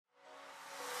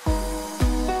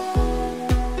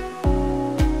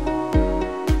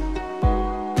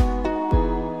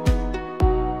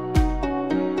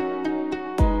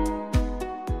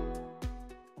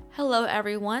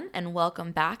everyone, and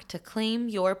welcome back to Claim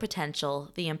Your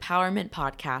Potential, the Empowerment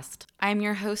Podcast. I'm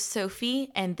your host, Sophie,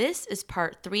 and this is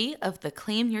part 3 of the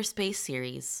Claim Your Space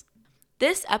series.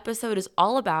 This episode is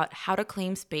all about how to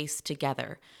claim space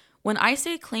together. When I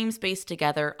say claim space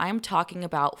together, I'm talking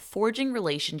about forging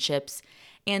relationships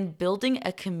and building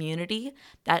a community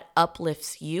that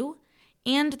uplifts you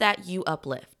and that you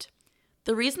uplift.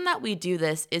 The reason that we do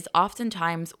this is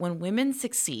oftentimes when women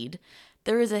succeed,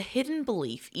 there is a hidden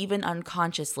belief, even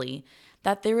unconsciously,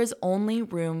 that there is only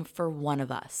room for one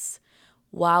of us.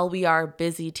 While we are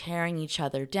busy tearing each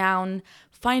other down,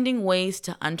 finding ways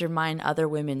to undermine other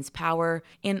women's power,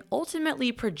 and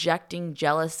ultimately projecting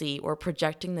jealousy or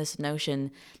projecting this notion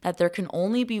that there can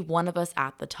only be one of us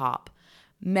at the top.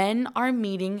 Men are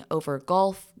meeting over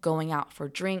golf, going out for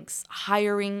drinks,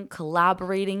 hiring,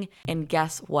 collaborating, and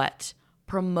guess what?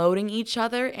 Promoting each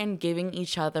other and giving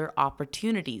each other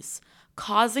opportunities,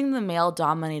 causing the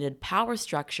male-dominated power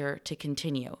structure to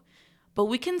continue. But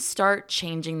we can start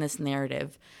changing this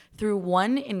narrative through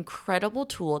one incredible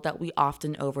tool that we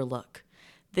often overlook.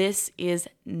 This is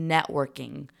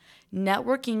networking.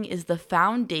 Networking is the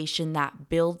foundation that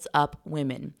builds up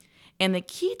women. And the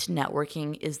key to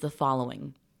networking is the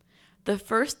following. The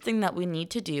first thing that we need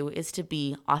to do is to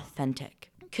be authentic.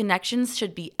 Connections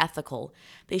should be ethical.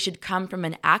 They should come from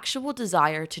an actual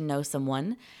desire to know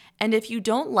someone. And if you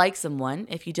don't like someone,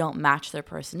 if you don't match their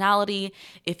personality,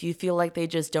 if you feel like they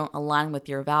just don't align with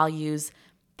your values,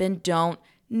 then don't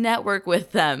network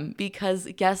with them, because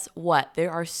guess what? There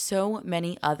are so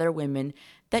many other women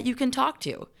that you can talk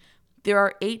to. There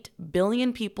are 8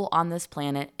 billion people on this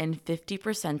planet, and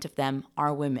 50% of them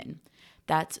are women.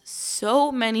 That's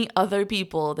so many other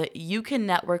people that you can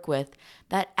network with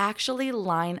that actually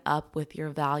line up with your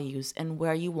values and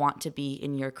where you want to be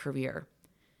in your career.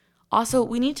 Also,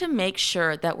 we need to make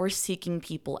sure that we're seeking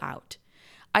people out.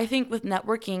 I think with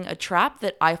networking, a trap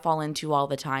that I fall into all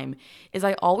the time is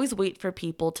I always wait for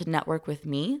people to network with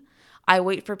me. I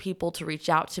wait for people to reach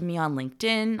out to me on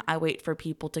LinkedIn. I wait for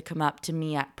people to come up to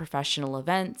me at professional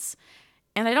events.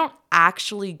 And I don't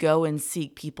actually go and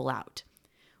seek people out.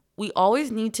 We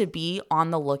always need to be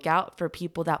on the lookout for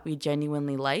people that we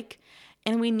genuinely like,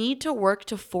 and we need to work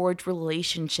to forge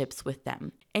relationships with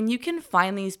them. And you can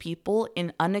find these people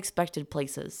in unexpected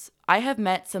places. I have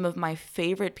met some of my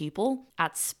favorite people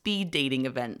at speed dating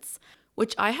events,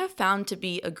 which I have found to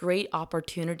be a great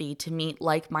opportunity to meet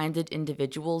like-minded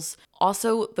individuals.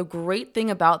 Also, the great thing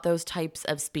about those types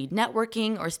of speed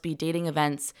networking or speed dating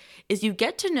events is you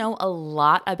get to know a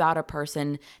lot about a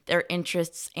person, their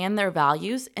interests, and their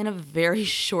values in a very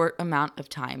short amount of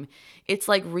time. It's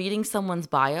like reading someone's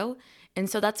bio, and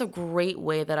so that's a great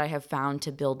way that I have found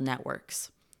to build networks.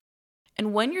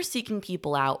 And when you're seeking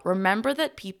people out, remember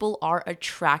that people are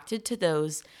attracted to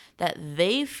those that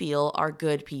they feel are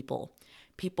good people.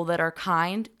 People that are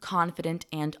kind, confident,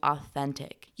 and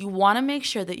authentic. You want to make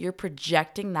sure that you're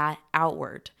projecting that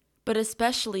outward. But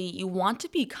especially, you want to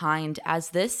be kind,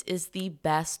 as this is the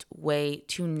best way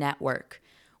to network.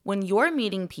 When you're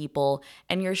meeting people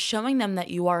and you're showing them that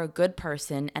you are a good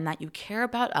person and that you care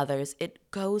about others, it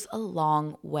goes a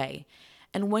long way.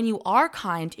 And when you are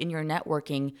kind in your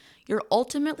networking, you're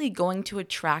ultimately going to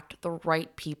attract the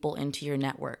right people into your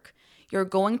network. You're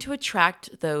going to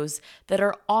attract those that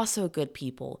are also good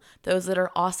people, those that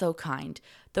are also kind,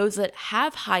 those that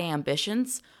have high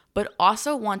ambitions, but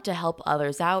also want to help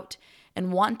others out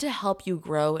and want to help you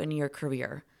grow in your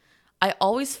career. I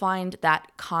always find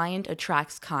that kind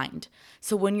attracts kind.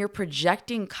 So when you're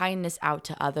projecting kindness out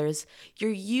to others,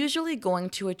 you're usually going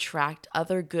to attract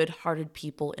other good-hearted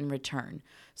people in return.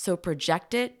 So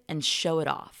project it and show it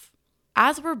off.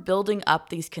 As we're building up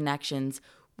these connections,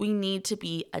 we need to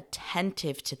be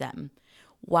attentive to them.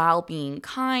 While being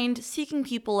kind, seeking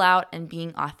people out, and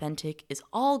being authentic is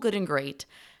all good and great.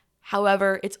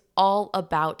 However, it's all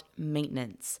about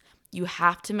maintenance. You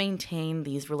have to maintain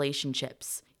these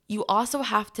relationships. You also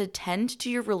have to tend to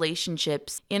your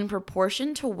relationships in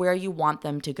proportion to where you want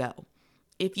them to go.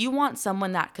 If you want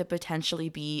someone that could potentially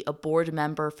be a board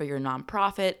member for your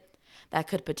nonprofit, that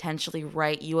could potentially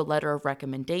write you a letter of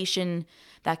recommendation,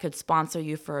 that could sponsor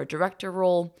you for a director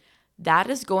role, that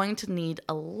is going to need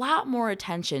a lot more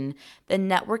attention than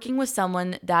networking with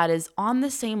someone that is on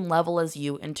the same level as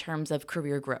you in terms of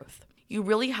career growth. You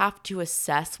really have to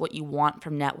assess what you want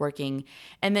from networking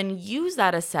and then use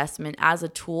that assessment as a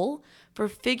tool for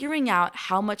figuring out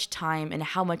how much time and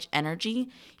how much energy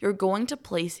you're going to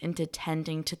place into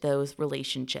tending to those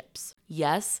relationships.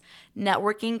 Yes,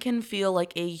 networking can feel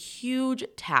like a huge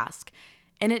task,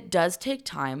 and it does take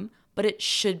time, but it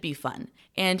should be fun.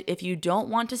 And if you don't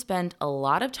want to spend a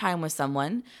lot of time with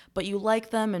someone, but you like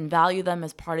them and value them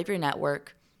as part of your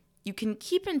network, you can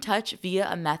keep in touch via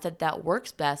a method that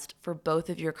works best for both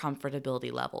of your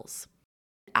comfortability levels.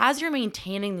 As you're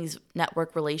maintaining these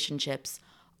network relationships,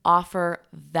 offer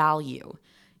value.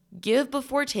 Give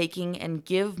before taking and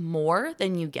give more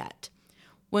than you get.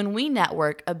 When we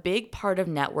network, a big part of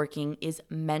networking is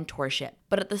mentorship.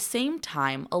 But at the same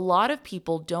time, a lot of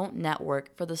people don't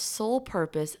network for the sole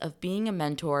purpose of being a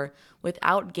mentor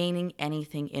without gaining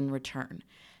anything in return.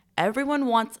 Everyone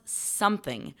wants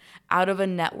something out of a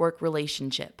network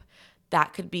relationship.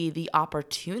 That could be the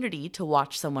opportunity to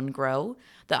watch someone grow,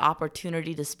 the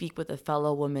opportunity to speak with a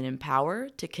fellow woman in power,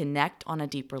 to connect on a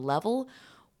deeper level,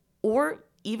 or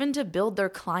even to build their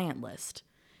client list.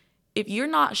 If you're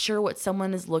not sure what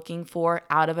someone is looking for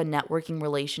out of a networking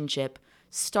relationship,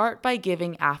 start by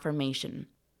giving affirmation.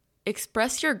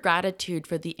 Express your gratitude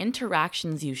for the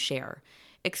interactions you share.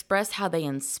 Express how they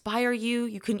inspire you.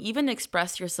 You can even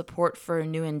express your support for a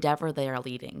new endeavor they are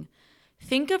leading.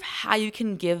 Think of how you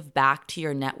can give back to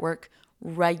your network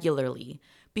regularly,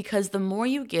 because the more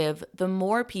you give, the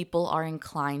more people are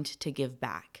inclined to give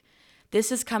back.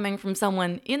 This is coming from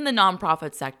someone in the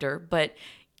nonprofit sector, but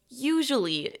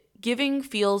usually giving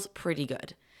feels pretty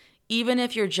good. Even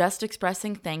if you're just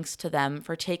expressing thanks to them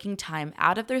for taking time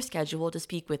out of their schedule to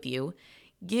speak with you,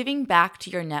 giving back to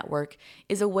your network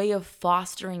is a way of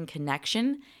fostering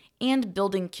connection and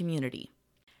building community.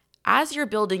 As you're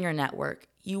building your network,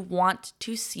 you want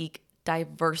to seek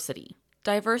diversity.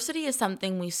 Diversity is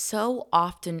something we so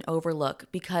often overlook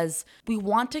because we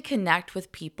want to connect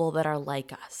with people that are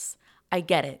like us. I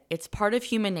get it. It's part of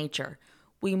human nature.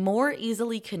 We more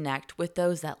easily connect with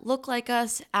those that look like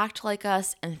us, act like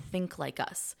us, and think like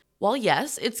us. While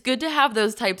yes, it's good to have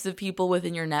those types of people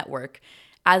within your network,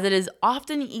 as it is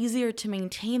often easier to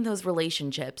maintain those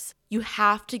relationships, you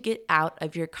have to get out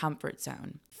of your comfort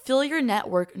zone. Fill your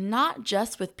network not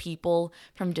just with people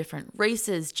from different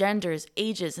races, genders,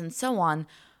 ages, and so on,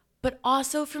 but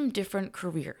also from different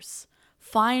careers.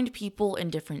 Find people in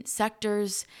different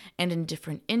sectors and in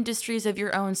different industries of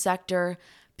your own sector,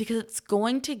 because it's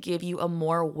going to give you a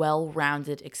more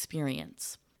well-rounded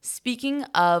experience. Speaking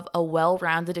of a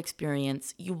well-rounded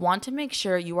experience, you want to make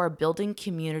sure you are building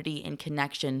community and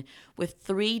connection with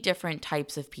 3 different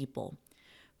types of people.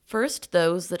 First,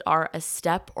 those that are a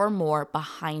step or more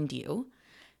behind you.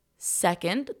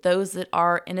 Second, those that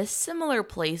are in a similar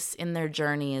place in their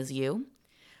journey as you.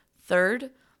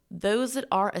 Third, those that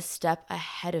are a step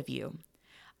ahead of you.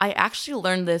 I actually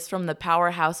learned this from the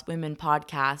Powerhouse Women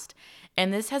podcast,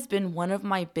 and this has been one of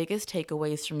my biggest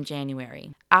takeaways from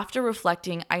January. After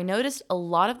reflecting, I noticed a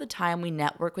lot of the time we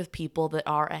network with people that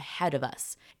are ahead of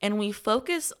us, and we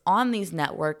focus on these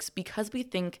networks because we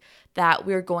think that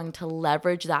we're going to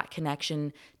leverage that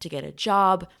connection to get a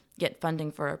job, get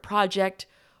funding for a project,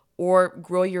 or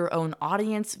grow your own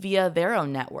audience via their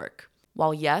own network.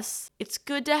 While yes, it's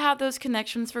good to have those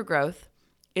connections for growth,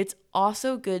 it's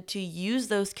also good to use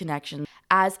those connections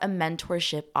as a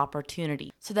mentorship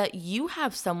opportunity so that you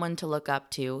have someone to look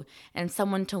up to and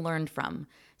someone to learn from,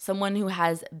 someone who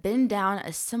has been down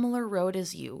a similar road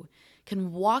as you,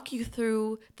 can walk you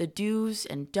through the do's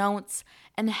and don'ts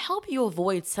and help you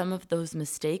avoid some of those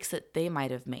mistakes that they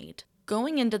might have made.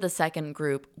 Going into the second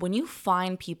group, when you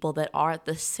find people that are at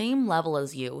the same level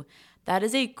as you, that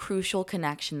is a crucial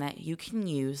connection that you can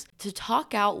use to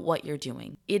talk out what you're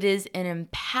doing. It is an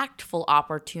impactful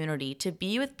opportunity to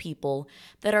be with people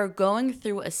that are going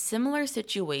through a similar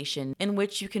situation in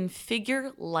which you can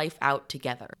figure life out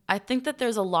together. I think that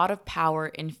there's a lot of power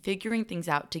in figuring things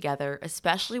out together,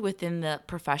 especially within the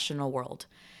professional world.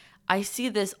 I see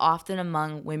this often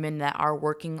among women that are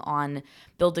working on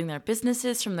building their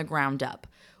businesses from the ground up,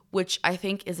 which I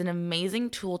think is an amazing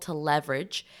tool to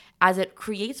leverage as it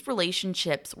creates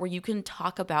relationships where you can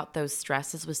talk about those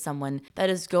stresses with someone that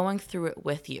is going through it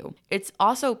with you. It's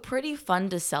also pretty fun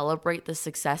to celebrate the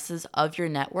successes of your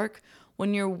network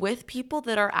when you're with people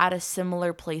that are at a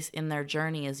similar place in their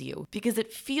journey as you, because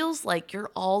it feels like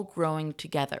you're all growing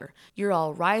together. You're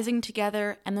all rising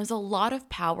together, and there's a lot of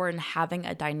power in having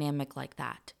a dynamic like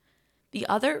that. The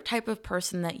other type of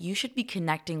person that you should be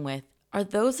connecting with are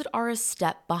those that are a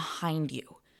step behind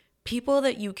you. People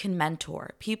that you can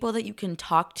mentor, people that you can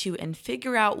talk to and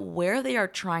figure out where they are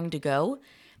trying to go,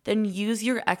 then use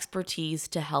your expertise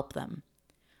to help them.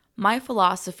 My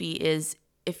philosophy is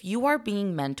if you are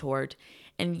being mentored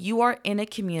and you are in a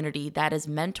community that is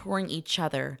mentoring each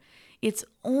other, it's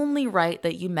only right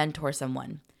that you mentor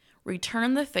someone.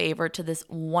 Return the favor to this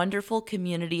wonderful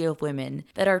community of women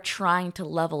that are trying to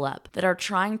level up, that are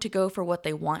trying to go for what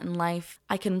they want in life.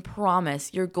 I can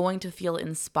promise you're going to feel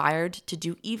inspired to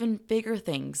do even bigger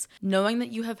things, knowing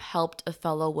that you have helped a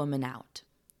fellow woman out.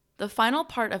 The final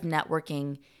part of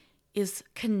networking is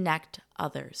connect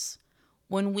others.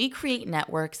 When we create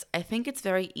networks, I think it's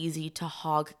very easy to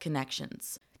hog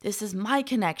connections. This is my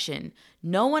connection.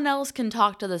 No one else can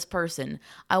talk to this person.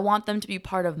 I want them to be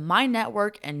part of my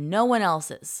network and no one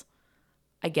else's.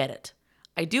 I get it.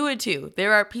 I do it too.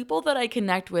 There are people that I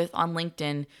connect with on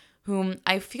LinkedIn whom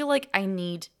I feel like I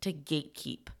need to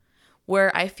gatekeep,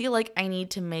 where I feel like I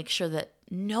need to make sure that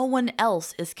no one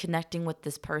else is connecting with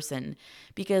this person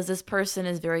because this person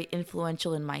is very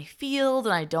influential in my field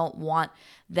and I don't want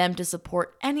them to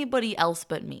support anybody else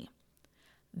but me.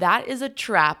 That is a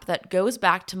trap that goes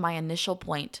back to my initial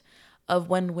point of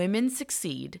when women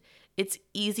succeed, it's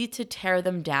easy to tear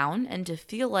them down and to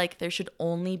feel like there should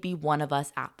only be one of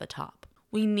us at the top.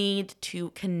 We need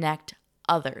to connect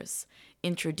others.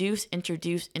 Introduce.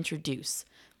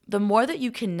 The more that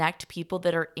you connect people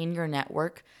that are in your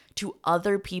network to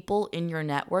other people in your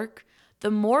network, the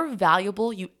more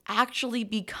valuable you actually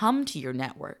become to your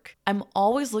network. I'm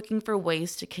always looking for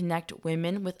ways to connect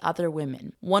women with other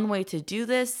women. One way to do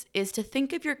this is to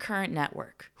think of your current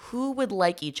network. Who would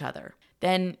like each other?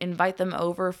 Then invite them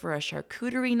over for a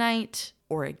charcuterie night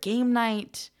or a game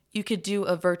night. You could do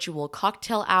a virtual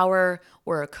cocktail hour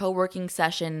or a co-working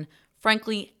session.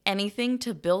 Frankly, anything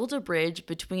to build a bridge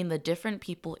between the different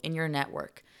people in your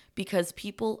network because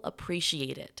people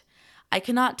appreciate it. I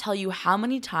cannot tell you how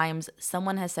many times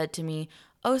someone has said to me,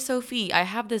 "Oh, Sophie, I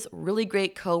have this really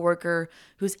great coworker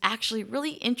who's actually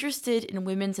really interested in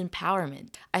women's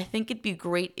empowerment. I think it'd be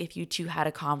great if you two had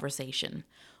a conversation."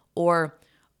 Or,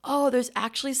 "Oh, there's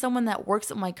actually someone that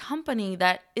works at my company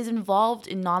that is involved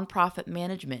in nonprofit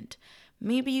management.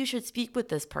 Maybe you should speak with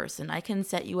this person. I can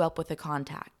set you up with a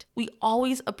contact." We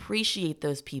always appreciate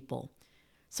those people.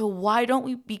 So why don't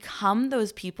we become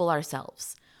those people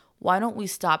ourselves? Why don't we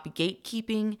stop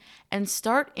gatekeeping and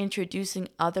start introducing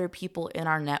other people in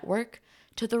our network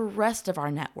to the rest of our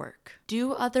network?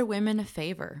 Do other women a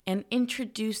favor and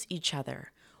introduce each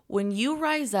other. When you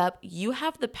rise up, you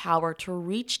have the power to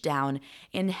reach down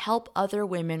and help other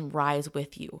women rise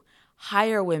with you.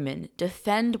 Hire women,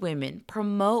 defend women,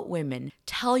 promote women,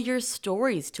 tell your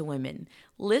stories to women,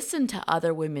 listen to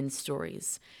other women's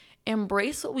stories.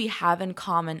 Embrace what we have in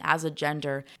common as a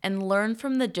gender and learn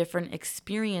from the different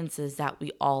experiences that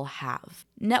we all have.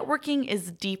 Networking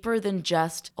is deeper than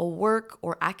just a work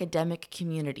or academic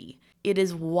community. It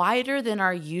is wider than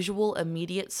our usual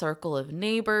immediate circle of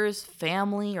neighbors,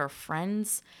 family, or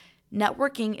friends.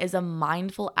 Networking is a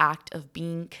mindful act of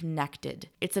being connected.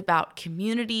 It's about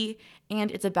community and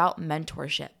it's about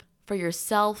mentorship. For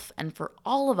yourself and for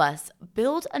all of us,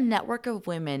 build a network of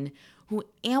women who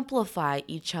amplify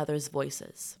each other's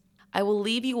voices. I will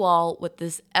leave you all with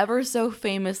this ever so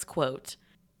famous quote: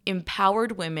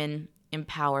 "Empowered women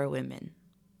empower women."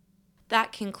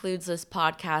 That concludes this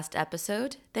podcast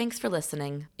episode. Thanks for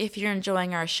listening. If you're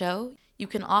enjoying our show, you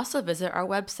can also visit our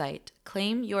website,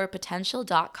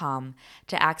 claimyourpotential.com,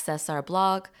 to access our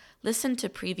blog, listen to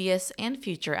previous and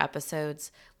future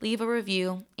episodes, leave a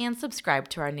review, and subscribe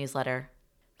to our newsletter.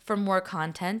 For more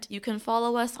content, you can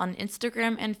follow us on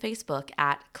Instagram and Facebook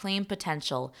at Claim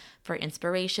Potential for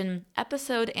inspiration,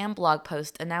 episode and blog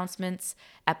post announcements,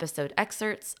 episode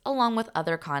excerpts, along with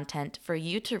other content for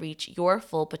you to reach your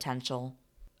full potential.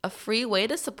 A free way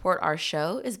to support our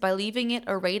show is by leaving it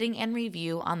a rating and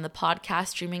review on the podcast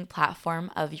streaming platform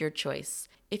of your choice.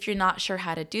 If you're not sure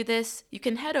how to do this, you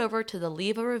can head over to the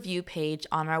Leave a Review page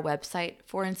on our website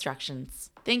for instructions.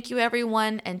 Thank you,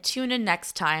 everyone, and tune in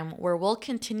next time where we'll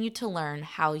continue to learn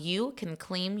how you can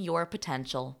claim your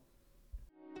potential.